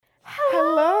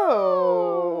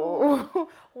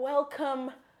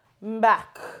welcome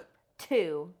back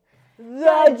to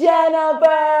the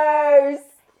Jenaverse.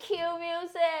 Cue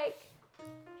music.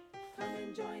 Come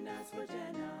and join us for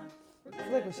Jenna. I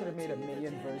feel like we should have made a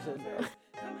million versions.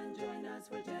 Come and join us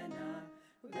for Jenna.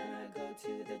 We're gonna go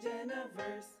to the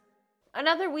Jenaverse.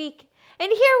 Another week,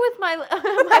 and here with my what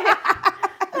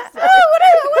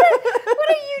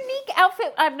a unique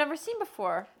outfit I've never seen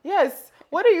before. Yes,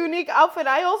 what a unique outfit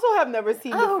I also have never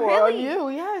seen before really? on you.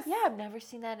 Yes. Yeah, I've never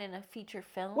seen that in a feature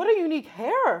film. What a unique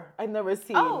hair I've never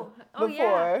seen before.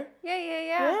 Yeah.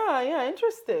 Yeah,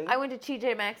 interesting. I went to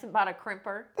TJ Maxx and bought a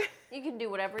crimper. You can do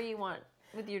whatever you want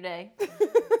with your day.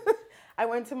 I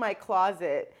went to my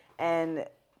closet and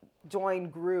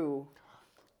joined Gru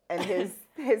and his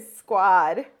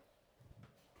squad.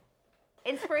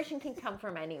 Inspiration can come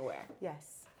from anywhere.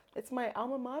 Yes. It's my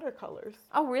alma mater colors.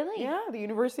 Oh, really? Yeah, the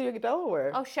University of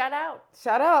Delaware. Oh, shout out.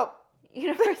 Shout out.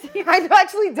 University. I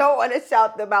actually don't want to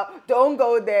shout them out. Don't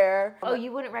go there. Oh,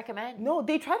 you wouldn't recommend? No,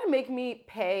 they tried to make me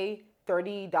pay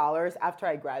 $30 after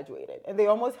I graduated. And they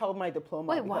almost held my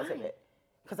diploma because of it.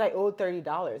 Because I owed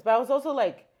 $30. But I was also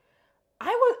like,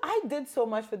 I did so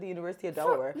much for the University of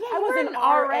Delaware. Yeah, I was an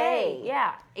RA.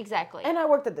 Yeah, exactly. And I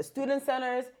worked at the student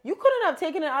centers. You couldn't have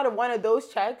taken it out of one of those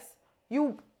checks.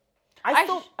 I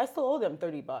still owe them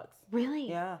 $30. Really?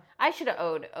 Yeah. I should have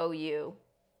owed OU,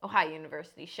 Ohio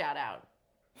University, shout out.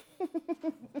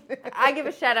 I give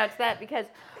a shout out to that because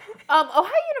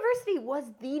Ohio University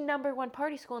was the #1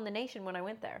 party school in the nation when I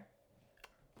went there.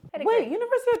 Wait,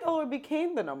 University of Delaware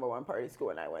became the #1 party school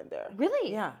when I went there.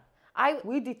 Really? Yeah.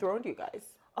 We dethroned you guys.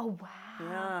 Oh, wow.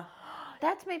 Yeah.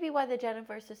 That's maybe why the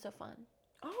Jenaverse is so fun.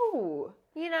 Oh.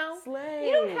 You know? Slay.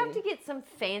 You don't have to get some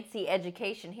fancy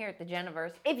education here at the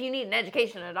Jenaverse if you need an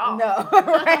education at all. No,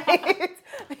 right?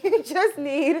 You just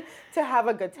need to have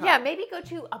a good time. Yeah, maybe go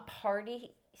to a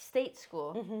party state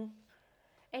school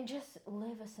and just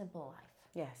live a simple life.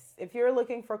 Yes. If you're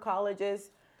looking for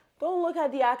colleges, don't look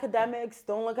at the academics.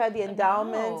 Don't look at the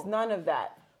endowments. No. None of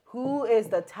that. Who is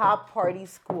the top party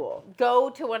school? Go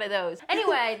to one of those.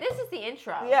 Anyway, this is the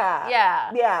intro.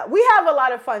 Yeah. We have a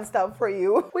lot of fun stuff for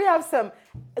you. We have some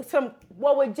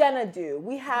what would Jenna do?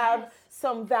 We have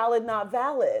some valid, not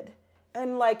valid.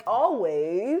 And like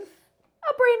always,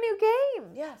 a brand new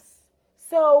game. Yes.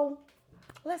 So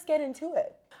let's get into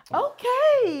it.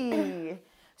 Okay.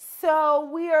 So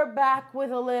we are back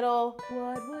with a little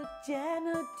what would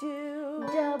Jenna do?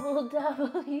 Double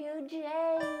WWJD.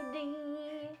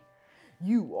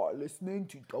 You are listening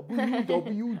to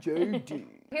WWJD.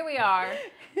 Here we are.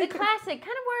 The classic, kind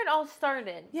of where it all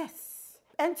started. Yes.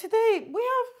 And today we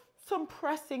have some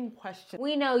pressing questions.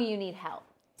 We know you need help.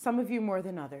 Some of you more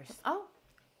than others. Oh.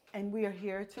 And we are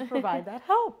here to provide that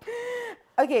help.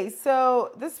 Okay,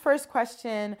 so this first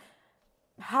question,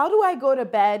 how do I go to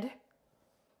bed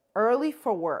early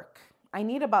for work? I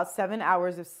need about 7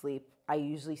 hours of sleep. I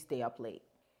usually stay up late.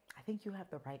 I think you have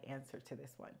the right answer to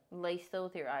this one. Lay still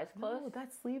with your eyes closed? No,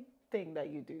 that sleep thing that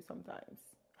you do sometimes.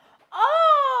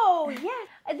 Oh, yes.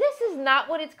 This is not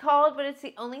what it's called, but it's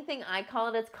the only thing I call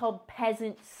it. It's called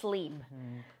peasant sleep.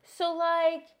 So,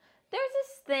 like, there's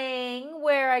this thing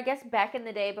where I guess back in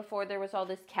the day before there was all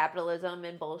this capitalism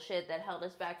and bullshit that held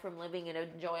us back from living an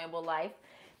enjoyable life,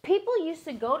 people used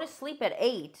to go to sleep at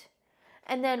 8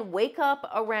 and then wake up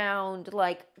around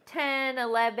like 10,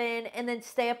 11, and then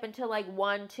stay up until like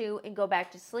 1, 2, and go back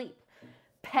to sleep.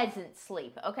 Peasant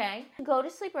sleep, okay? Go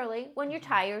to sleep early. When you're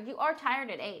tired, you are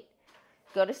tired at 8.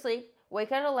 Go to sleep,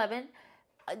 wake up at 11.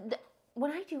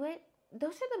 When I do it,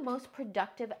 those are the most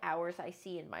productive hours I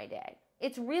see in my day.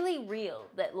 It's really real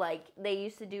that like they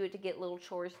used to do it to get little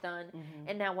chores done,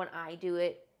 and now when I do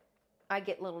it, I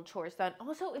get little chores done.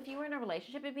 Also, if you were in a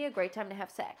relationship, it'd be a great time to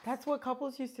have sex. That's what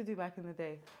couples used to do back in the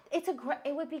day. It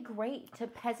would be great to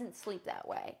peasant sleep that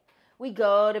way. We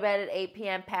go to bed at 8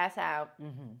 p.m., pass out.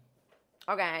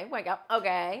 Okay, wake up.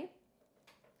 Okay.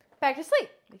 Back to sleep.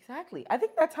 Exactly. I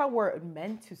think that's how we're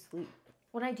meant to sleep.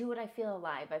 When I do it, I feel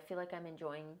alive. I feel like I'm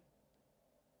enjoying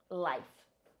life.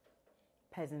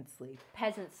 Peasant sleep.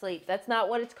 Peasant sleep. That's not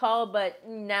what it's called, but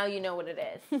now you know what it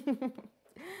is.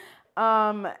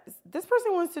 This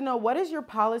person wants to know, what is your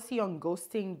policy on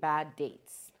ghosting bad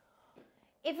dates?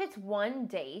 If it's one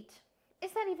date,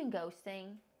 is that even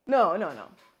ghosting? No.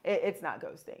 It's not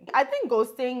ghosting. I think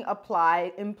ghosting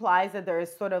implies that there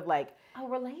is sort of like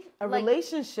a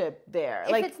relationship there.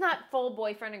 If it's not full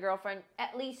boyfriend and girlfriend,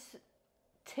 at least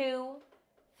 2,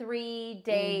 3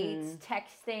 dates,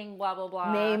 texting, blah, blah,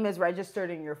 blah. Name is registered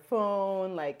in your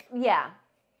phone. Like, yeah.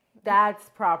 That's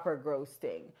proper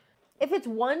ghosting. If it's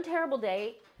one terrible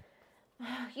date,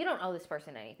 You don't owe this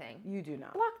person anything. You do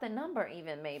not. Block the number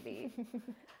even, maybe.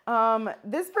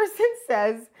 This person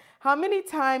says, how many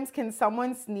times can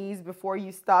someone sneeze before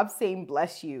you stop saying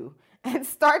bless you and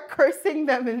start cursing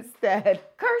them instead?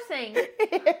 Cursing.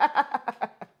 Yeah.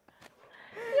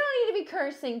 You don't need to be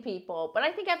cursing people, but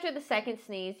I think after the second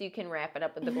sneeze, you can wrap it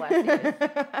up with the bless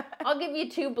yous. I'll give you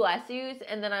 2 bless yous,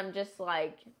 and then I'm just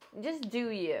like, just do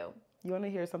you. You want to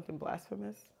hear something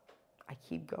blasphemous? I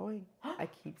keep going. I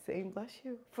keep saying bless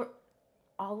you. For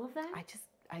all of that?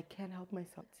 I can't help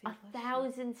myself. Say bless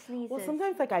 1,000 sneezes. Well,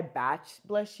 sometimes like I batch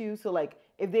bless you. So like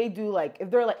if they do like, if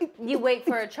they're like. You wait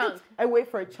for a chunk. I wait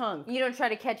for a chunk. You don't try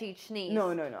to catch each sneeze.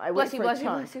 No. I Bless wait you, for a bless you,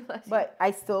 chunk. bless you, bless you. But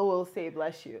I still will say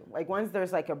bless you. Like once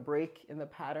there's like a break in the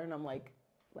pattern, I'm like,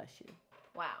 bless you.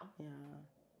 Wow. Yeah.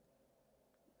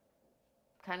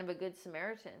 Kind of a good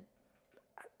Samaritan.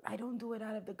 I don't do it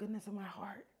out of the goodness of my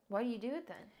heart. Why do you do it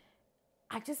then?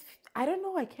 I don't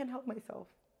know. I can't help myself.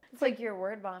 It's like your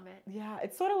word vomit. Yeah,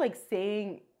 it's sort of like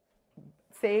saying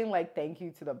like thank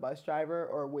you to the bus driver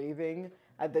or waving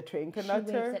at the train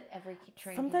conductor. She waves at every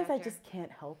train Sometimes conductor. I just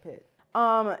can't help it.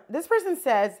 This person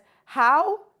says,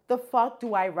 how the fuck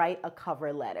do I write a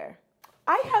cover letter?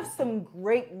 I have some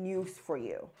great news for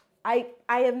you. I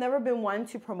have never been one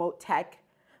to promote tech,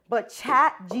 but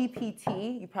Chat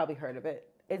GPT, you probably heard of it.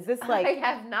 Is this like... I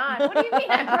have not. What do you mean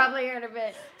I've probably heard of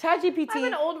it? ChatGPT. I'm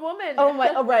an old woman. Oh my,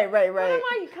 oh right. What am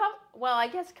I well, I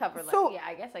guess cover letter. So, yeah,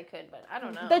 I guess I could, but I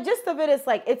don't know. The gist of it is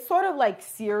like, it's sort of like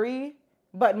Siri,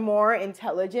 but more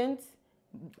intelligent.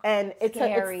 And it's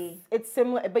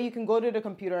similar, but you can go to the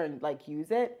computer and like use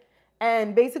it.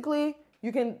 And basically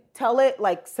you can tell it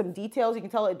like some details. You can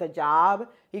tell it the job.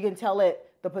 You can tell it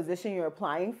the position you're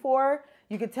applying for.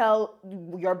 You could tell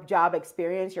your job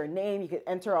experience, your name. You could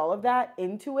enter all of that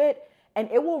into it, and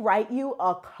it will write you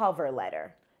a cover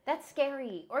letter. That's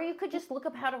scary. Or you could just look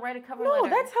up how to write a cover No, letter.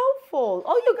 that's helpful.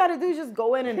 All you got to do is just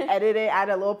go in and edit it, add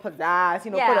a little pizzazz,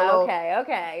 put a little...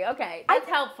 Okay. That's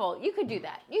helpful. You could do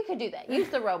that. Use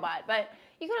the robot. But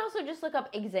you can also just look up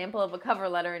example of a cover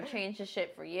letter and change the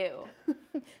shit for you.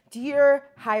 Dear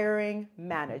hiring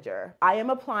manager, I am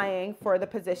applying for the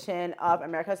position of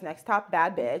America's Next Top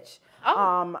Bad Bitch.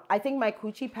 Oh. I think my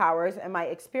coochie powers and my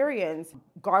experience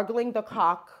gargling the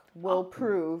cock will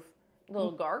prove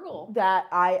Little gargle. that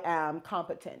I am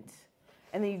competent.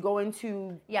 And then you go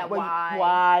into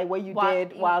what you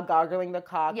did while gargling the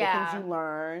cock, the things you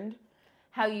learned.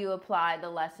 How you apply the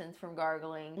lessons from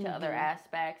gargling to other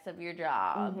aspects of your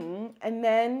job. And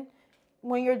then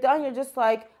when you're done, you're just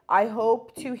like, I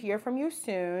hope to hear from you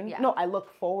soon. Yeah. No, I look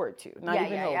forward to. Not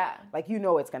even hope. Yeah. Like,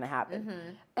 it's going to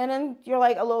happen. And then you're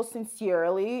like a little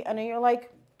sincerely, and then you're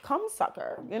like, cum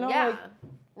sucker. Yeah. Like,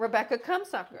 Rebecca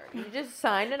Cumsucker. You just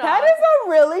sign it off. that is a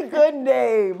really good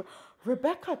name.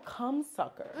 Rebecca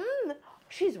Cumsucker.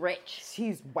 She's rich.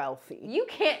 She's wealthy. You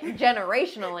can't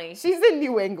generationally. She's in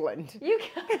New England. You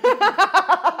can't. She's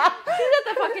at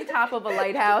the fucking top of a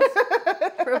lighthouse.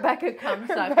 Rebecca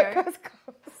Cumsucker. Rebecca's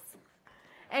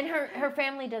And her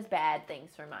family does bad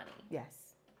things for money. Yes.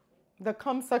 The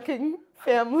cum-sucking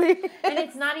family. And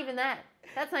it's not even that.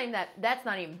 That's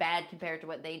not even bad compared to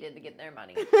what they did to get their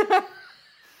money.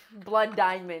 Blood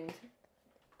diamond.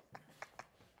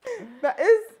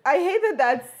 I hate that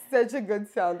that's such a good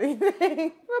sounding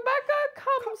thing. Rebecca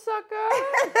Cumsucker.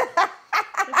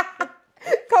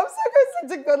 Cumsucker is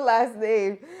such a good last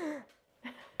name.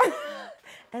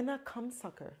 And a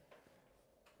cumsucker.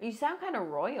 You sound kind of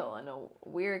royal in a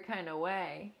weird kind of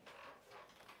way.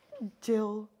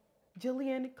 Jillian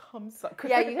Cumsucker.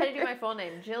 Yeah, you gotta do my full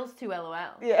name. Jill's 2 LOL.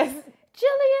 Yes.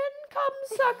 Jillian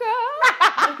Cumsucker.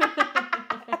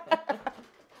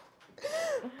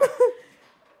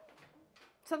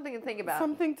 Something to think about.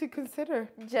 Something to consider.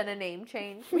 Jenna name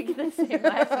change. We get the same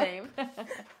last name.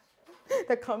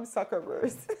 The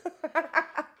Cumsuckerverse.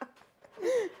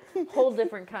 Whole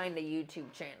different kind of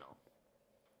YouTube channel.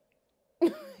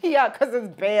 Yeah, because it's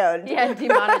banned. Yeah,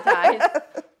 demonetized.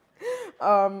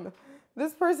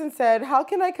 This person said, how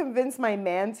can I convince my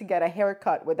man to get a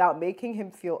haircut without making him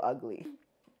feel ugly?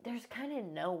 There's kind of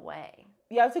no way.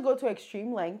 You have to go to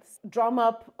extreme lengths, drum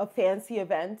up a fancy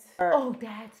event. Oh,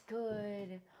 that's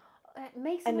good.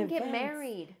 Make someone get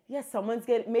married. Yeah,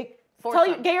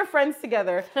 get your friends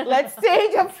together. Let's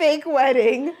stage a fake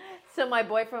wedding. So my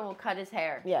boyfriend will cut his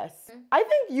hair. Yes. I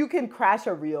think you can crash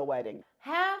a real wedding.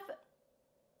 Have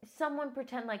someone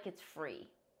pretend like it's free.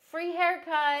 Free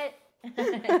haircut.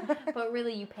 But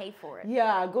really you pay for it.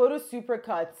 Yeah, go to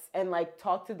Supercuts and like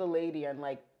talk to the lady and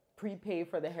like prepay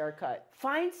for the haircut.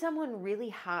 Find someone really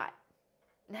hot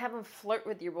and have them flirt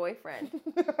with your boyfriend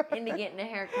into getting a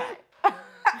haircut.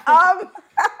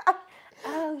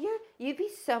 Oh, you'd be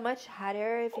so much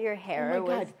hotter if your hair my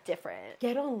was God. different.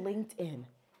 Get on LinkedIn.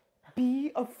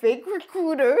 Be a fake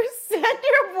recruiter. Send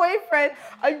your boyfriend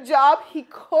a job he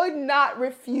could not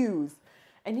refuse.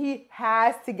 And he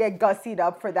has to get gussied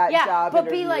up for that job but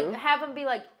interview. have him be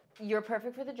like, you're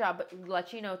perfect for the job, but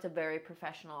let you know it's a very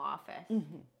professional office.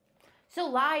 Mm-hmm. So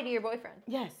lie to your boyfriend.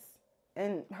 Yes.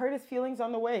 And hurt his feelings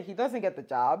on the way. He doesn't get the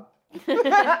job.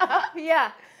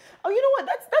 Yeah. Oh, you know what?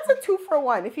 That's a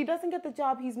 2-for-1. If he doesn't get the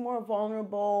job, he's more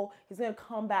vulnerable. He's going to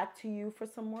come back to you for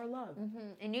some more love. Mm-hmm.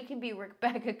 And you can be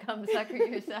Rebecca Cumsucker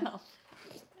yourself.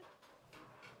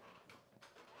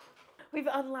 We've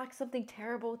unlocked something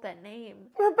terrible with that name.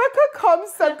 Rebecca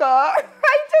Cumsucker. I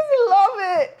just love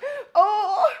it.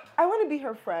 Oh, I want to be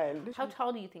her friend. How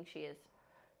tall do you think she is?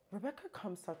 Rebecca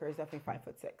Cumsucker is definitely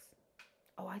 5'6".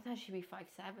 Oh, I thought she'd be 5'7".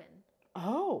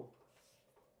 Oh.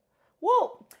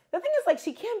 Well, the thing is, like,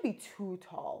 she can't be too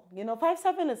tall.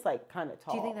 5'7" is, like, kind of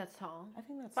tall. Do you think that's tall? I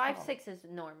think that's 5'6" is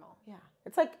normal. Yeah.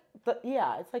 It's like,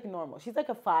 it's like normal. She's like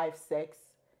a 5'6"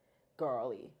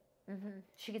 girly. Mm-hmm.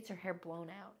 She gets her hair blown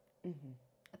out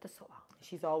at the salon.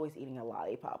 She's always eating a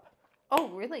lollipop. Oh,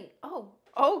 really? Oh,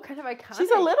 kind of iconic. She's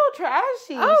a little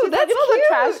trashy. Oh, she's that's like, cute. the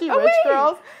trashy rich wait.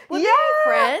 girls. Were they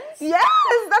friends?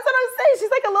 Yes, that's what I'm saying. She's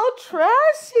like a little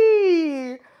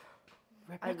trashy.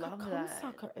 I love that.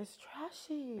 Cumsucker is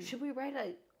trashy. Should we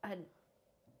write a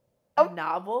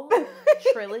novel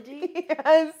trilogy?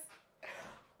 Yes.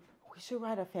 We should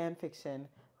write a fan fiction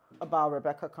about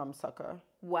Rebecca Cumsucker.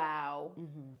 Wow.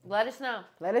 Mm-hmm. Let us know.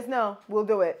 Let us know. We'll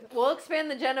do it. We'll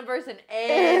expand the Jenaverse in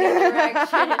any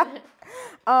direction.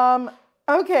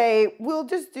 Okay, we'll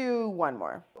just do one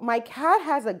more. My cat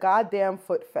has a goddamn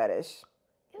foot fetish.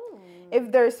 Ooh.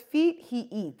 If there's feet, he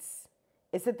eats.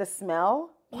 Is it the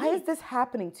smell? Why is this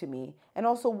happening to me? And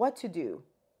also what to do?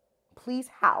 Please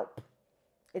help.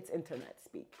 It's internet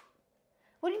speak.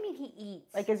 What do you mean he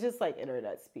eats? Like, it's just like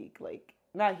internet speak. Like,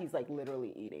 not he's like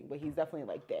literally eating, but he's definitely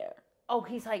like there. Oh,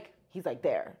 he's like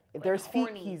there. If like there's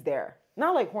horny. feet, he's there.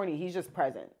 Not like horny, he's just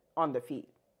present on the feet.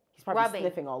 He's probably rubbing.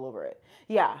 sniffing all over it.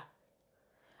 Yeah.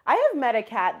 I have met a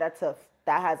cat that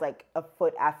has like a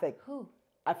foot affix. Who?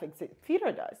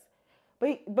 Peter does.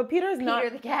 But Peter's not.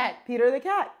 Peter the cat. Peter the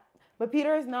cat. But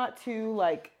Peter is not too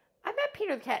like. I met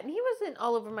Peter the cat and he wasn't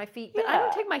all over my feet, but I Yeah.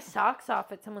 don't take my socks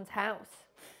off at someone's house.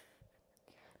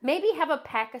 Maybe have a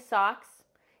pack of socks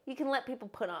you can let people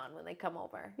put on when they come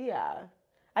over. Yeah.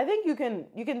 I think you can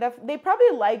they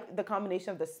probably like the combination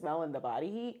of the smell and the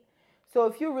body heat. So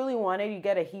if you really want it, you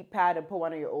get a heat pad and put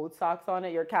one of your old socks on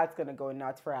it. Your cat's going to go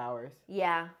nuts for hours.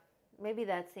 Yeah. Maybe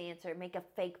that's the answer. Make a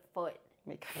fake foot.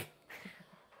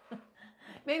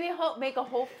 Maybe make a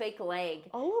whole fake leg.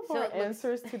 All of So our it looks-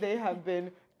 answers today have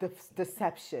been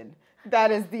deception.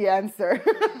 That is the answer.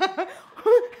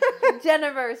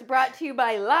 Jenaverse brought to you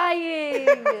by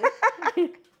lying.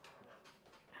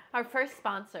 Our first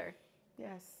sponsor.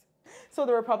 Yes. So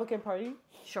the Republican Party?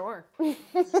 Sure. All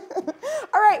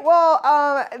right. Well,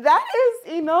 that is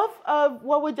enough of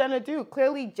what would Jenna do.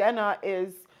 Clearly, Jenna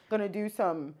is going to do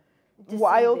some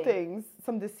wild things,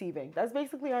 some deceiving. That's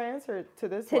basically our answer to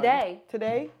this Today. one.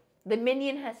 Today. The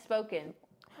minion has spoken.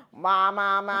 Ma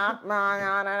ma ma ma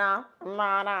na na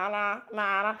ma na na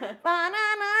na na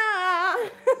na.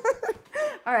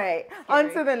 All right,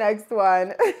 on to the next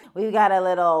one. We've got a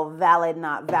little valid,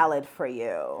 not valid for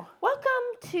you.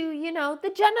 Welcome to, the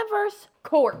Jenaverse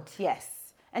court.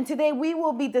 Yes. And today we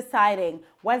will be deciding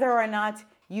whether or not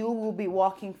you will be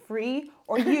walking free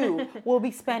or you will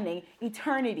be spending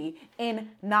eternity in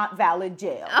not valid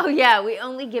jail. Oh, yeah. We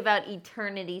only give out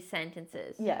eternity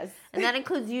sentences. Yes. And that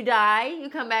includes you die, you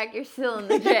come back, you're still in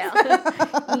the jail.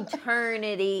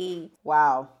 Eternity.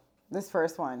 Wow. This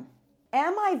first one.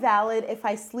 Am I valid if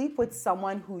I sleep with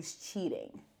someone who's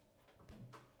cheating?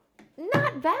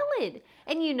 Not valid.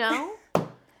 And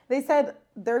They said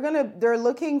they're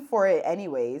looking for it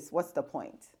anyways. What's the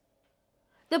point?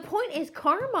 the point is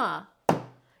karma.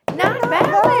 Not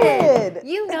valid.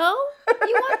 You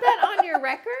want that on your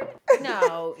record?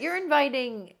 No, you're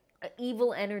inviting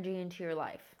evil energy into your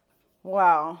life.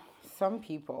 Wow. Some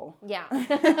people. Yeah.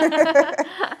 That's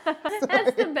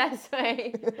the best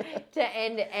way to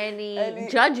end any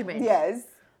judgment. Yes.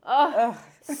 Oh,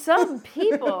 some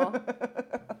people.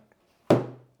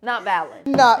 Not valid.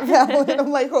 Not valid. I'm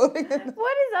like holding it.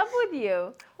 What is up with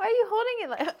you? Why are you holding it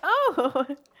like, oh,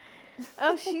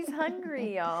 she's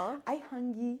hungry, y'all. I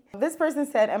hungry. This person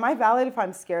said, am I valid if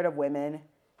I'm scared of women?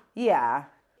 Yeah.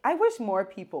 I wish more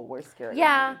people were scared of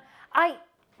women. I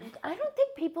don't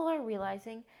think people are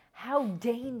realizing how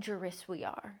dangerous we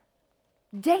are.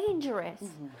 Dangerous.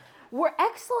 Mm-hmm. We're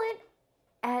excellent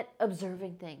at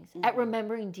observing things, at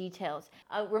remembering details,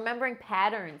 remembering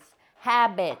patterns,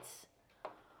 habits.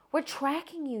 We're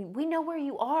tracking you. We know where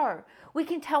you are. We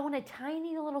can tell when a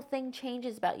tiny little thing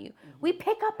changes about you. We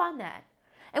pick up on that.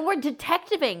 And we're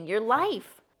detectiving your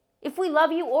life. If we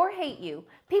love you or hate you,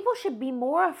 people should be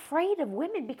more afraid of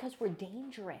women because we're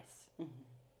dangerous.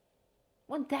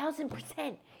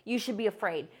 1000%. You should be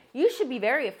afraid. You should be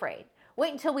very afraid.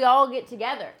 Wait until we all get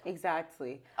together.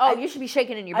 Exactly. Oh, you should be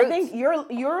shaking in your boots. I think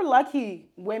you're lucky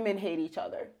women hate each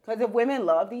other. Because if women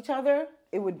loved each other,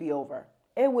 it would be over.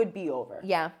 It would be over.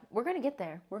 Yeah, we're going to get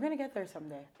there. We're going to get there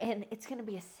someday. And it's going to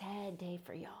be a sad day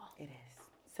for y'all. It is.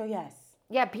 So yes.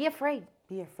 Yeah, be afraid.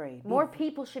 Be afraid. More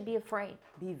people should be afraid.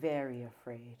 Be very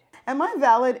afraid. Am I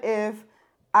valid if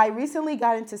I recently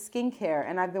got into skincare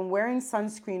and I've been wearing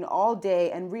sunscreen all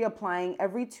day and reapplying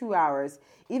every 2 hours,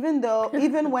 even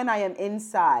when I am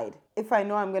inside, if I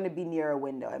know I'm going to be near a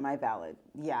window? Am I valid?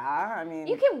 Yeah, I mean.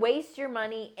 You can waste your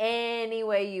money any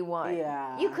way you want.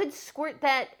 Yeah. You could squirt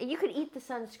that, you could eat the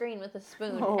sunscreen with a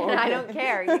spoon, and I don't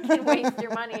care. You can waste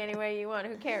your money any way you want.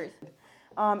 Who cares?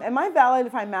 Am I valid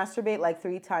if I masturbate like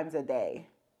 3 times a day?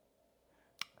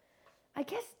 I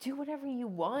guess do whatever you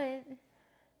want.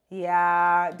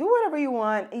 Yeah, do whatever you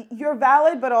want. You're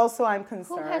valid, but also I'm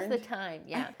concerned. Who has the time?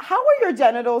 Yeah. How are your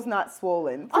genitals not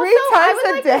swollen? 3 Also, times I would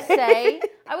a like day. to say,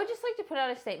 I would just like to put out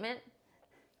a statement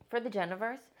for the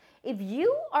Jenaverse. If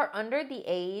you are under the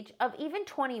age of even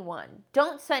 21,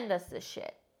 don't send us this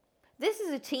shit. This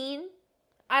is a teen.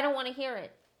 I don't want to hear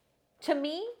it. To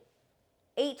me,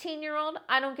 18-year-old,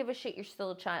 I don't give a shit. You're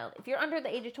still a child. If you're under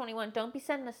the age of 21, don't be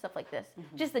sending us stuff like this.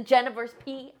 Just the Jenaverse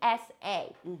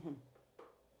PSA.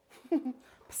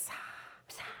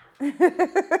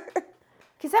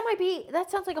 Because that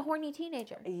sounds like a horny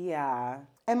teenager. Yeah.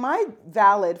 Am I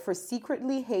valid for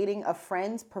secretly hating a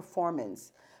friend's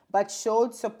performance, but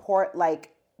showed support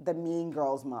like the Mean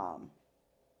Girl's mom?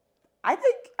 I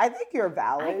think you're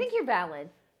valid. I think you're valid.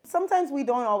 Sometimes we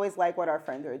don't always like what our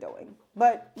friends are doing,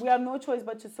 but we have no choice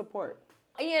but to support.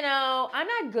 You know, I'm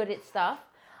not good at stuff.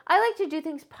 I like to do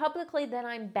things publicly that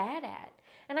I'm bad at.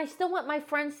 And I still want my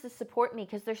friends to support me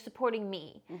because they're supporting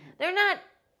me. They're not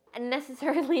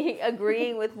necessarily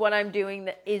agreeing with what I'm doing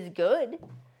that is good.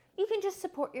 You can just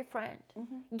support your friend.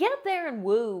 Get up there and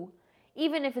woo,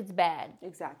 even if it's bad.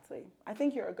 Exactly. I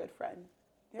think you're a good friend.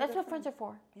 That's what friends are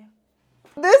for. Yeah.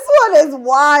 This one is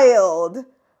wild.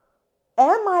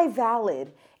 Am I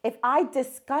valid if I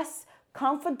discuss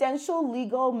confidential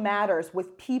legal matters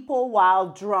with people while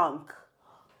drunk?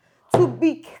 To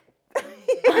be...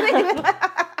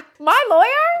 My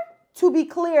lawyer? To be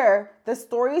clear, the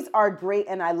stories are great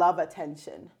and I love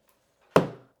attention.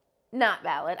 Not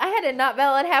valid. I had a not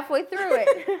valid halfway through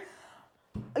it.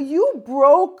 You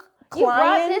broke client... You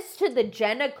brought this to the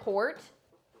Jenna court?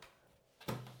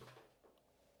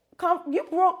 You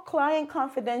broke client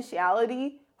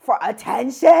confidentiality for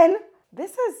attention?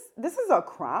 This is a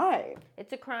crime.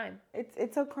 It's a crime.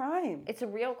 It's a crime. It's a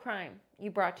real crime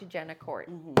you brought to Jenna court.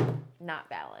 Not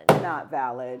valid. Not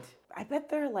valid. I bet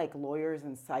there are like lawyers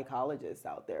and psychologists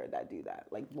out there that do that.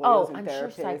 Like lawyers and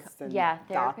therapists and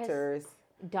doctors.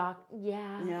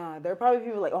 Yeah, there are probably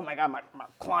people like, oh my God, my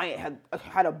client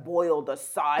had a boil the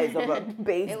size of a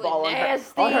baseball on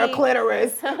her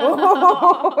clitoris.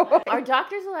 Are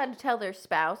doctors allowed to tell their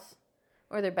spouse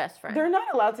or their best friend? They're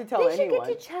not allowed to tell anyone. They should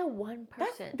get to tell one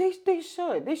person. They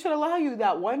should. They should allow you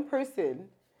that one person.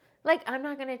 Like, I'm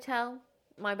not going to tell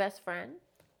my best friend.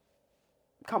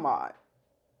 Come on.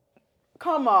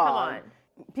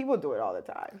 People do it all the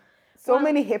time. So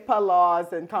many HIPAA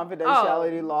laws and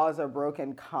confidentiality laws are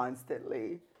broken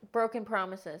constantly. Broken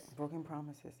promises.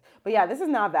 But yeah, this is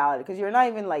not valid because you're not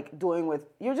even like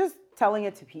you're just telling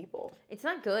it to people. It's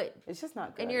not good. It's just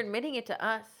not good. And you're admitting it to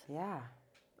us. Yeah.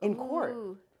 In court.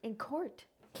 In court.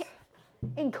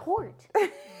 In court.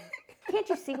 Can't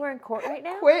you see we're in court right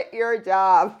now? Quit your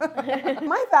job.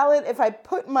 Am I valid if I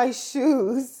put my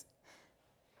shoes,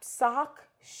 sock,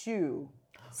 shoe.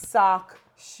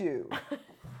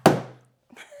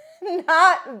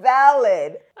 Not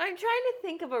valid. I'm trying to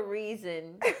think of a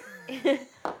reason.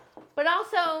 But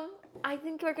also, I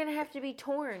think we're going to have to be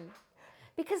torn.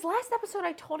 Because last episode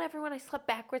I told everyone I slept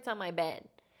backwards on my bed.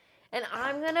 And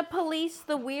I'm going to police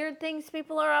the weird things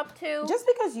people are up to. Just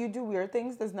because you do weird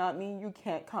things does not mean you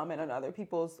can't comment on other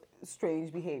people's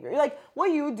strange behavior. Like, what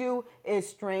you do is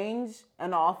strange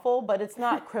and awful, but it's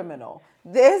not criminal.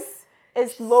 This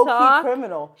is low-key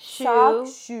criminal. Sock,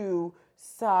 shoe.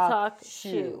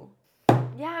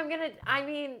 Yeah,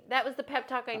 that was the pep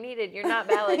talk I needed. You're not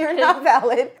valid. You're not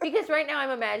valid. Because right now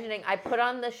I'm imagining I put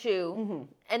on the shoe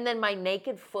and then my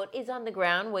naked foot is on the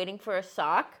ground waiting for a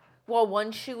sock. while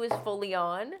one shoe is fully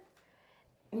on.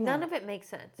 None of it makes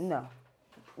sense. No,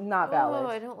 not valid. Oh,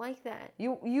 I don't like that.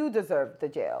 You deserve the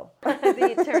jail.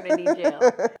 The eternity jail.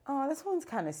 Oh, this one's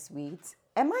kind of sweet.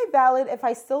 Am I valid if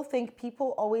I still think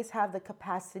people always have the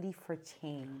capacity for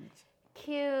change?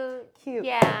 Cute.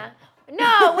 Yeah.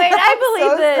 No, wait, I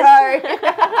believe so this.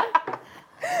 Sorry.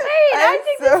 Wait, I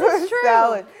think this is true.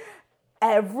 Valid.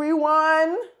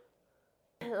 Everyone.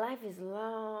 Life is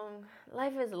long.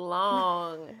 Life is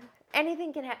long.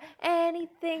 Anything can happen.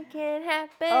 Anything can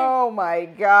happen. Oh my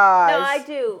gosh.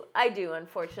 No, I do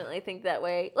unfortunately think that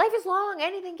way. Life is long.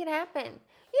 Anything can happen.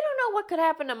 You don't know what could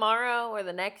happen tomorrow or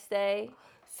the next day.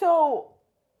 So,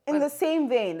 in the same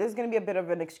vein, this is going to be a bit of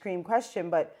an extreme question,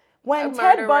 but when A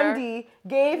Ted murderer. Bundy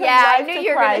gave his Yeah, I life knew to you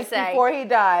were gonna Christ say. before he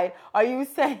died, are you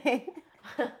saying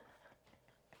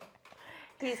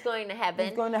He's going to heaven.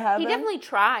 he's going to heaven? He definitely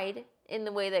tried in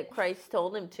the way that Christ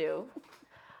told him to.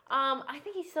 I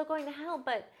think he's still going to hell,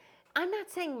 but I'm not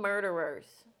saying murderers.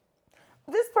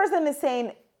 This person is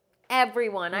saying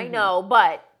Everyone, I know,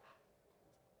 but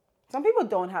some people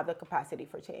don't have the capacity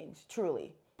for change,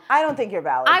 truly. I don't think you're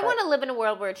valid. I but- want to live in a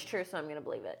world where it's true, so I'm going to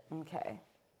believe it. Okay.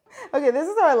 Okay, this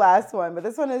is our last one, but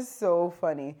this one is so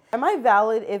funny. Am I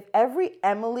valid if every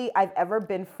Emily I've ever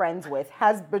been friends with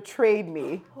has betrayed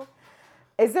me?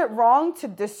 Is it wrong to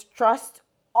distrust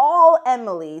all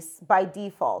Emilys by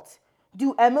default?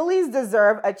 Do Emilys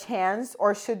deserve a chance,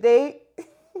 or should they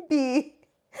be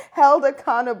held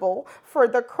accountable for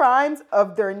the crimes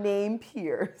of their name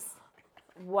peers?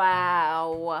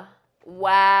 Wow.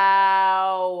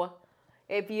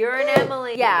 If you're an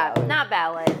Emily, yeah, not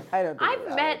valid. I don't think I've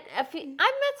you're met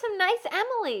some nice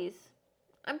Emilys.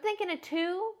 I'm thinking of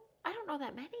 2. I don't know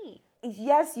that many.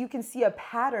 Yes, you can see a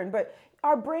pattern, but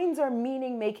our brains are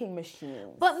meaning-making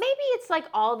machines. But maybe it's like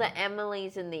all the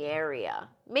Emilys in the area.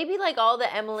 Maybe like all the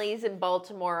Emilys in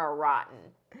Baltimore are rotten.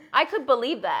 I could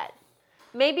believe that.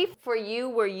 Maybe for you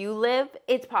where you live,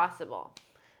 it's possible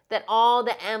that all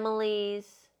the Emilys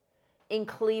in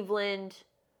Cleveland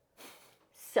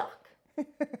suck.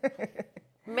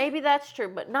 Maybe that's true,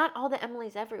 but not all the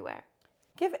Emilys everywhere.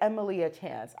 Give Emily a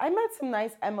chance. I met some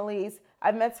nice Emilys.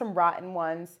 I've met some rotten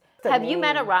ones. Have you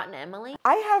met a rotten Emily?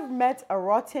 I have met a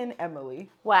rotten Emily.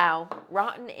 Wow.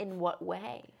 Rotten in what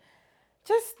way?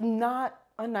 Just not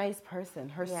a nice person.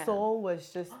 Her Yeah. soul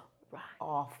was just Right.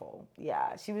 awful.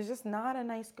 Yeah, she was just not a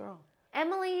nice girl.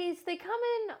 Emilys, they come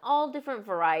in all different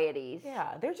varieties.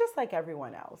 Yeah, they're just like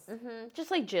everyone else.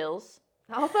 Just like Jill's.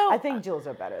 Although, I think Jill's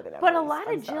are better than Emily's. but a lot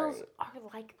I'm of Jills sorry. are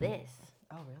like this.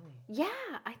 Oh, really? Yeah,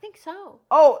 I think so.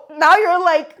 Oh, now you're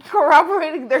like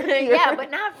corroborating their theory. Yeah, but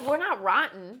we're not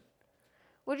rotten.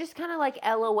 We're just kind of like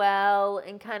LOL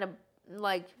and kind of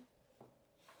like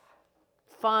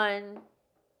fun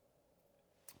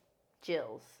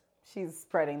Jills. She's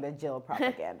spreading the Jill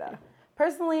propaganda.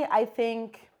 Personally, I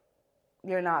think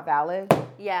you're not valid.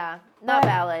 Yeah, not But-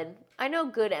 valid. I know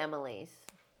good Emilys.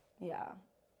 Yeah.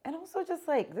 And also just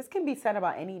like, this can be said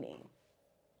about any name.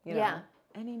 You know? Yeah.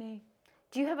 Any name.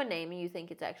 Do you have a name you think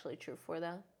it's actually true for,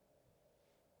 though?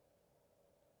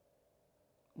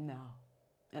 No.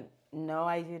 And no,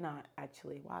 I do not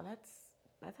actually. Wow,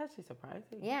 that's actually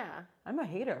surprising. Yeah. I'm a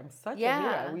hater. I'm such a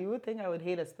Yeah. hater. You would think I would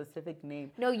hate a specific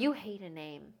name. No, you hate a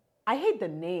name. I hate the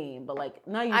name, but like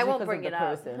not usually I won't because bring of it the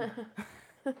up.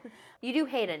 person. You do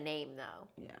hate a name, though.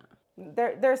 Yeah.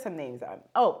 There's some names on.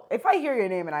 Oh, if I hear your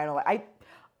name and I don't like,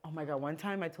 oh my God, one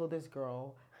time I told this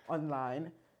girl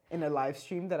online in a live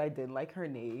stream that I didn't like her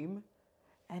name.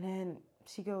 And then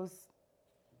she goes,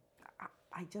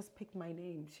 I just picked my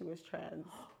name. She was trans.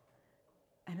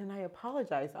 And then I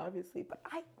apologized, obviously, but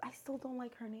I still don't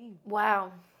like her name.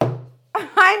 Wow.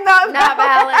 I'm not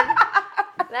valid.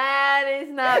 That is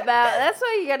not valid. That's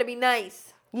why you got to be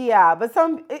nice. Yeah, but if I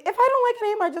don't like a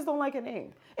name, I just don't like a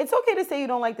name. It's okay to say you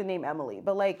don't like the name Emily,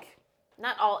 but like,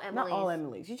 Not all Emilys. not all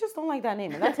Emilys. You just don't like that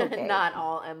name, and that's okay. Not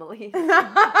all Emilys.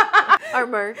 Our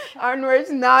merch. Our merch,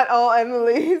 not all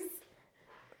Emilys.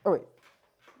 Oh wait.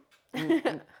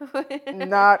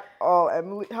 Not all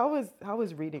Emily. How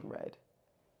was reading read?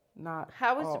 Not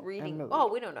How is all reading? Emily. Oh,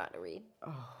 we don't know how to read.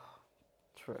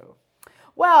 True.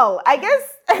 Well, I guess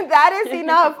that is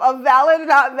enough of valid,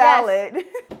 not valid.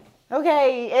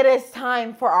 Okay, it is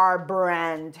time for our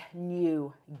brand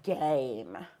new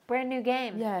game. Brand new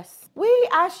game. Yes. We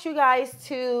asked you guys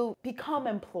to become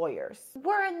employers.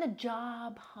 We're in the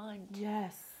job hunt.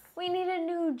 Yes. We need a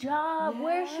new job.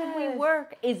 Where should we Yes.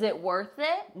 work? Is it worth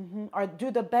it? Or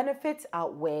do the benefits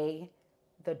outweigh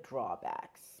the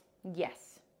drawbacks?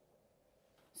 Yes.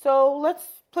 So let's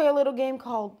play a little game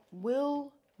called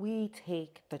Will We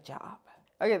Take the Job?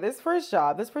 Okay, this first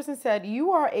job, this person said,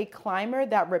 you are a climber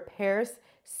that repairs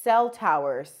cell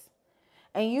towers.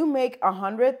 And you make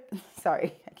 100,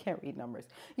 sorry, I can't read numbers.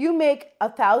 You make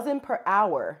 1,000 per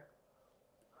hour.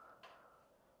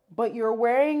 But you're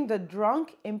wearing the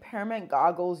drunk impairment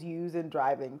goggles used in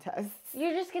driving tests.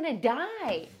 You're just going to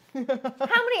die. How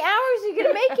many hours are you going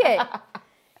to make it?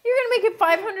 You're going to make it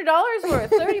 $500 worth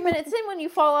 30 minutes in when you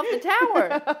fall off the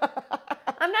tower.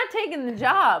 I'm not taking the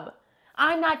job.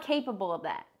 I'm not capable of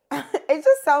that. It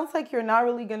just sounds like you're not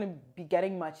really going to be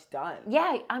getting much done.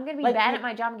 Yeah, I'm going to be bad at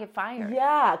my job and get fired.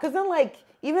 Yeah, because then, like,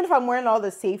 even if I'm wearing all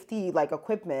the safety, like,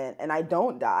 equipment and I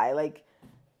don't die, like,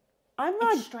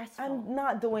 It's stressful. I'm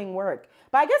not doing work.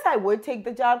 But I guess I would take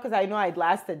the job because I know I'd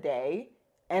last a day.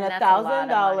 And that's a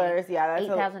lot of money. $1,000, yeah, that's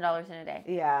 $8,000 in a day.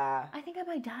 Yeah. I think I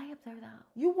might die up there, though.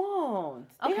 You won't.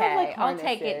 They Okay, have, like, I'll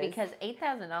take it harnesses.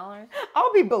 because $8,000.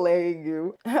 I'll be belaying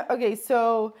you. Okay,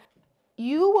 so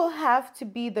you will have to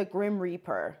be the Grim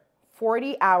Reaper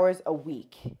 40 hours a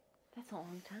week. That's a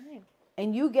long time.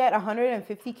 And you get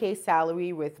 $150K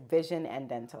salary with vision and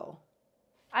dental.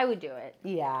 I would do it.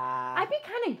 Yeah. I'd be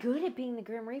kind of good at being the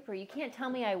Grim Reaper. You can't tell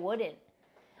me I wouldn't.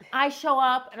 I show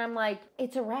up and I'm like,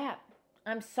 it's a wrap.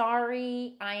 I'm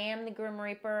sorry. I am the Grim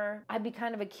Reaper. I'd be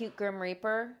kind of a cute Grim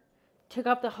Reaper. Took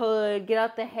up the hood, get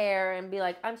out the hair, and be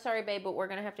like, I'm sorry, babe, but we're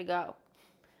going to have to go.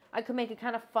 I could make it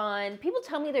kind of fun. People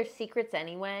tell me their secrets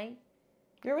anyway.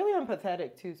 You're really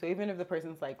empathetic too. So even if the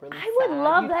person's like really I would sad,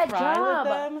 love you that cry job.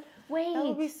 with them. Wait. That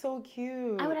would be so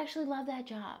cute. I would actually love that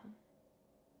job.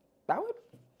 That would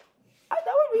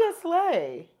be a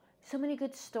sleigh. So many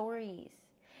good stories.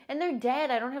 And they're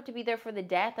dead. I don't have to be there for the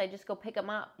death. I just go pick them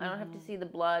up. I don't have to see the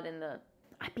blood and the...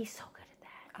 I'd be so good at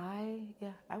that.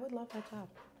 I would love that job.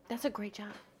 That's a great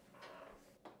job.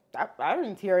 I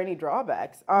didn't hear any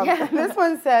drawbacks. Yeah. This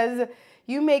one says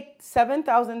you make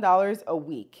 $7,000 a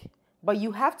week, but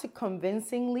you have to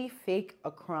convincingly fake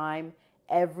a crime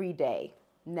every day.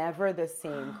 Never the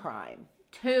same crime.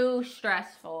 Too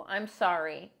stressful. I'm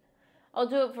sorry. I'll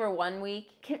do it for 1 week.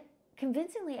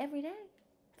 Convincingly every day.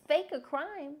 Fake a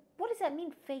crime? What does that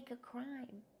mean, fake a crime?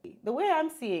 The way I'm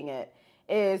seeing it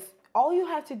is all you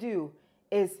have to do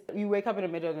is you wake up in the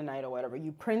middle of the night or whatever.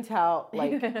 You print out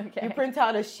you print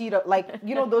out a sheet of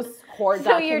those court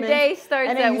So your documents. day starts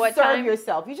and then at you what serve time?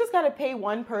 yourself. You just gotta pay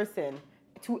one person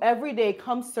to every day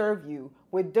come serve you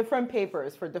with different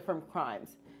papers for different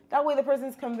crimes. That way the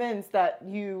person's convinced that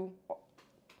you've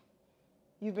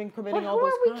been committing all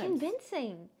those crimes. Who are we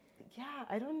convincing? Yeah,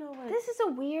 I don't know what. This is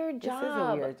a weird job. This is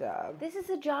a weird job. This is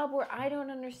a job where I don't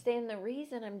understand the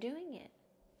reason I'm doing it.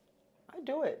 I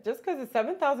do it just because it's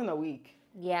 $7,000 a week.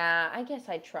 Yeah, I guess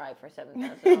I'd try for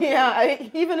 $7,000. Yeah,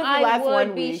 even if you last 1 week. I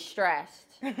would be stressed.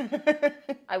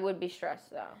 I would be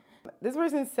stressed though. This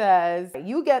person says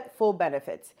you get full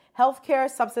benefits: healthcare,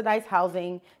 subsidized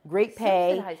housing, great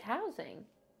pay, Subsidized housing.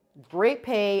 great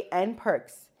pay and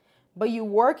perks. But you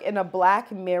work in a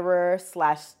Black Mirror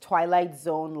 / Twilight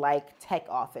Zone like tech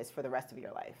office for the rest of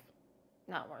your life.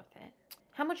 Not worth it.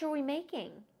 How much are we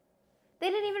making? They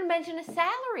didn't even mention a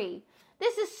salary.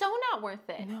 This is so not worth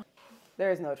it. No.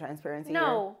 There is no transparency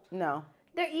No. here. No.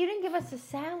 You didn't give us a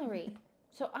salary,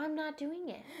 so I'm not doing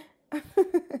it.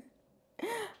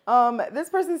 This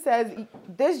person says,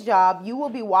 this job, you will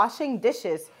be washing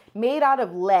dishes made out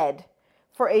of lead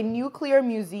for a nuclear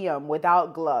museum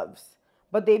without gloves.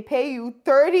 But they pay you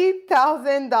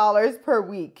 $30,000 per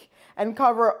week and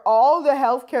cover all the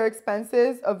healthcare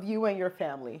expenses of you and your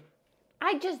family.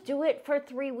 I just do it for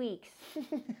 3 weeks.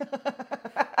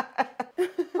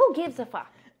 Who gives a fuck?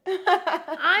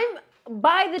 I'm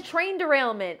by the train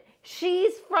derailment.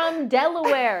 She's from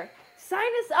Delaware. Sign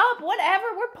us up,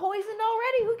 whatever. We're poisoned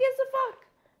already. Who gives a fuck?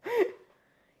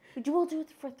 We'll do it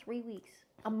for 3 weeks,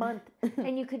 a month,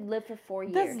 and you could live for 4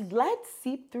 years. Does lead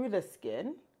seep through the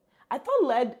skin? I thought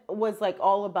lead was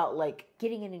all about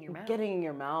getting it in your mouth. Getting in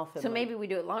your mouth. So maybe we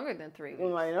do it longer than 3 weeks.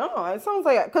 I know. It sounds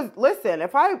like, because listen,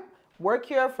 if I work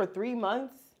here for 3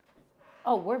 months.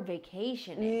 Oh, we're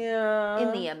vacationing. Yeah.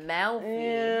 In the Amalfi.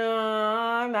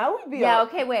 Yeah, that would be. Yeah,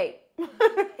 okay, wait.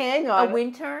 Hang on. A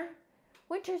winter?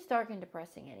 Winter's dark and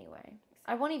depressing anyway.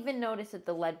 I won't even notice that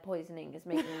the lead poisoning is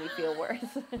making me feel worse.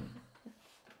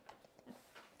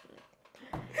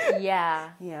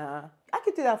 Yeah. Yeah. I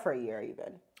could do that for a year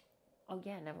even. Oh,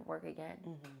 yeah, never work again.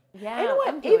 Mm-hmm. Yeah. You know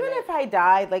what? Even if I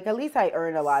died, at least I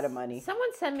earned a lot of money.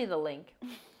 Someone send me the link.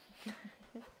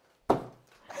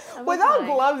 Without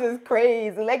gloves is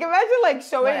crazy. Imagine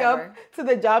showing up to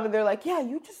the job and they're like, yeah,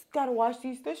 you just gotta wash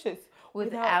these dishes.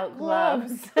 Without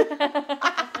gloves. What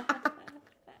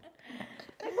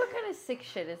kind of sick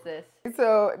shit is this?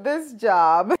 So this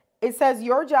job, It says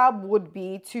your job would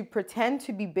be to pretend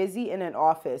to be busy in an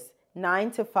office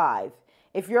 9 to 5.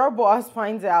 If your boss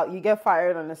finds out, you get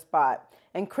fired on the spot.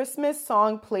 And Christmas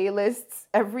song playlists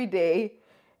every day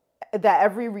that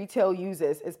every retail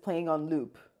uses is playing on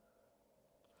loop.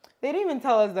 They didn't even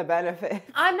tell us the benefits.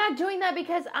 I'm not doing that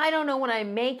because I don't know what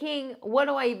I'm making. What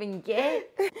do I even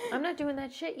get? I'm not doing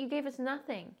that shit. You gave us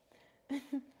nothing.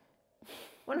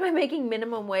 What am I making,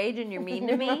 minimum wage, and you're mean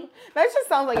to me? That just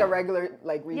sounds like a regular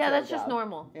retail Yeah, that's job. just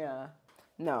normal. Yeah.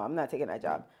 No, I'm not taking that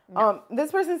job. No.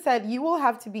 This person said you will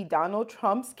have to be Donald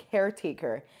Trump's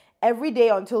caretaker every day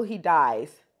until he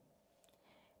dies.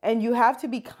 And you have to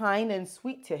be kind and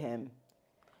sweet to him.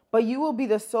 But you will be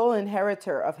the sole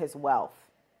inheritor of his wealth.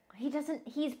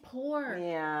 He's poor.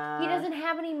 Yeah. He doesn't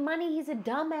have any money. He's a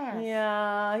dumbass.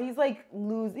 Yeah. He's like His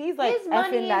effing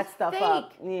money that is stuff fake.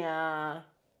 up. Yeah.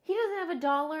 He doesn't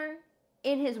have $1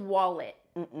 in his wallet.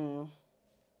 Mm-mm.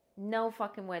 No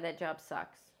fucking way. That job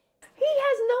sucks. He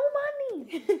has no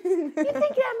money. You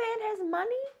think that man has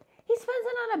money? He spends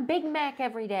it on a Big Mac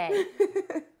every day.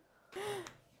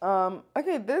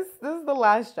 Okay, this is the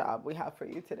last job we have for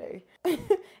you today.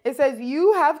 It says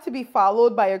you have to be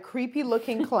followed by a creepy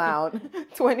looking clown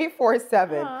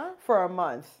 24/7 for a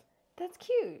month. That's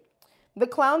cute. The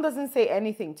clown doesn't say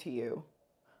anything to you,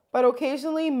 but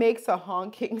occasionally makes a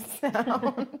honking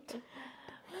sound.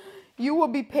 You will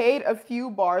be paid a few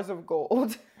bars of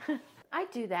gold. I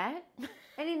do that.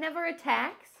 And he never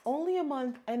attacks. Only a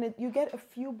month, and you get a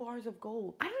few bars of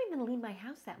gold. I don't even leave my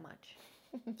house that much.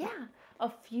 Yeah, a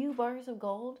few bars of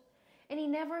gold. And he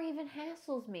never even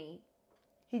hassles me.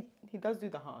 He does do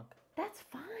the honk. That's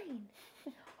fine.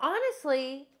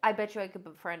 Honestly, I bet you I could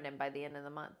befriend him by the end of the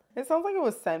month. It sounds like it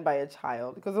was sent by a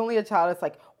child, because only a child is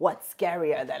like, what's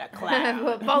scarier than a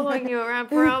clown? Following you around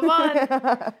for a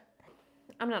month.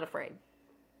 I'm not afraid.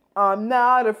 I'm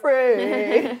not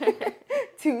afraid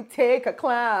to take a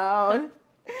clown.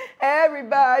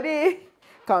 Everybody,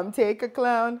 come take a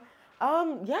clown.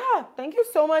 Yeah, thank you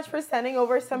so much for sending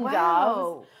over some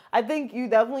jobs. I think you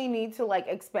definitely need to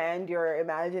expand your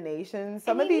imagination.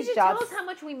 Some of these jobs, tell us how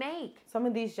much we make. Some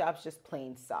of these jobs just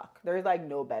plain suck. There's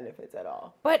no benefits at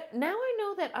all. But now I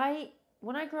know that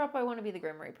when I grow up, I want to be the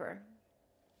Grim Reaper.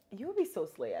 You would be so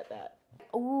slay at that.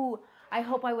 Ooh, I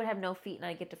hope I would have no feet and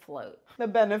I get to float. The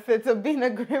benefits of being a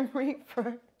Grim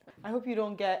Reaper. I hope you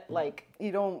don't get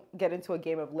into a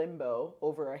game of limbo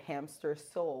over a hamster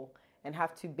soul and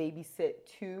have to babysit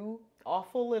 2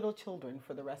 awful little children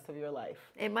for the rest of your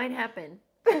life. It might happen.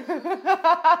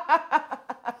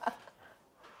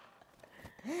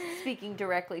 Speaking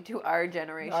directly to our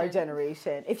generation. Our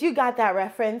generation. If you got that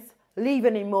reference, leave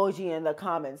an emoji in the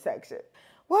comment section.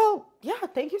 Well, yeah,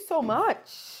 thank you so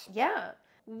much. Yeah.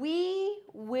 We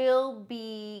will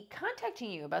be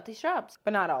contacting you about these jobs.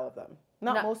 But not all of them.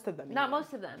 Not most of them. Not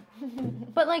most of them.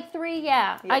 But 3,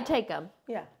 yeah, I'd take them.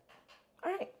 Yeah.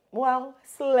 All right. Well,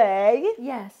 slay.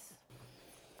 Yes.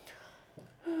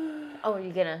 Oh,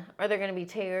 are there gonna be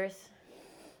tears?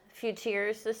 A few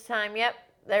tears this time. Yep,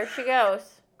 there she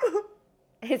goes.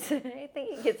 I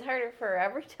think it gets harder for her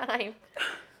every time.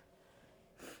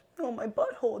 Oh, my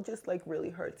butthole just really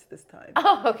hurts this time.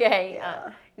 Oh, okay.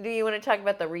 Yeah. Do you want to talk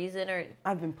about the reason or?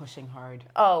 I've been pushing hard.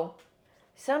 Oh,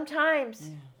 sometimes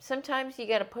you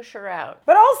gotta push her out.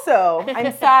 But also,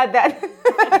 I'm sad that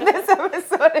this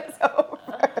episode is over.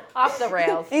 Off the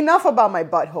rails. Enough about my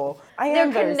butthole.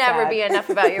 There could never be enough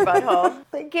about your butthole.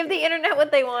 Give the internet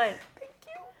what they want. Thank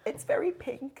you. It's very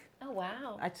pink. Oh,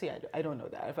 wow. Actually, I don't know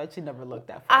that. I've actually never looked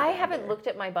that far. I haven't looked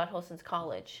at my butthole since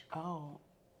college. Oh,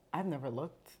 I've never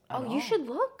looked at all. You should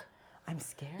look. I'm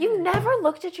scared. You've never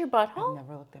looked at your butthole? I've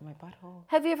never looked at my butthole.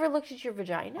 Have you ever looked at your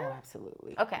vagina? Oh,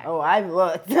 absolutely. Okay. Oh, I've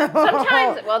looked.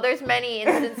 Sometimes, there's many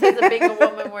instances of being a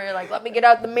woman where you're like, let me get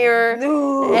out the mirror,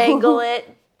 angle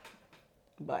it.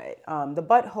 But the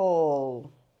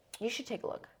butthole. You should take a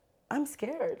look. I'm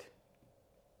scared.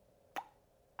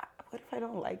 What if I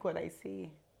don't like what I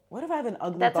see? What if I have an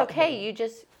ugly butthole? That's okay. You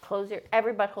just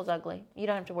every butthole's ugly. You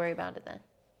don't have to worry about it then.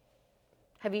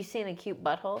 Have you seen a cute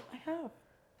butthole? I have.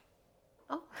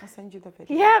 Oh. I'll send you the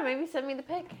video. Yeah, maybe send me the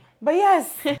pic. But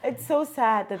yes, it's so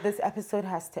sad that this episode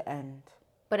has to end.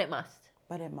 But it must.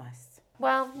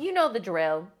 Well, you know the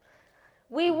drill.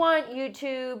 We want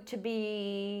YouTube to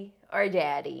be our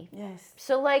daddy. Yes.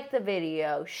 So like the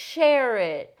video, share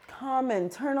it. Comment,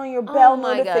 turn on your bell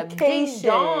notification.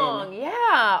 God. Ding dong.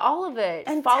 Yeah, all of it.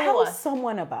 And follow tell us.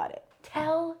 someone about it.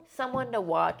 Tell someone to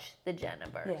watch the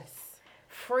Jenaverse. Yes.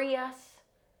 Free us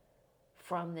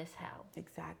from this hell.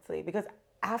 Exactly. Because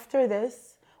after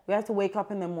this, we have to wake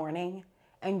up in the morning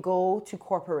and go to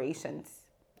corporations.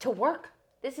 To work.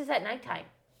 This is at nighttime.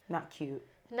 Not cute.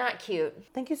 Not cute.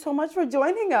 Thank you so much for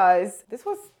joining us. This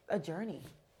was a journey.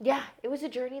 Yeah, it was a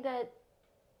journey that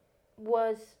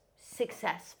was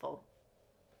successful.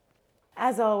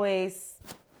 As always,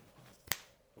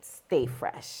 stay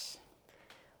fresh.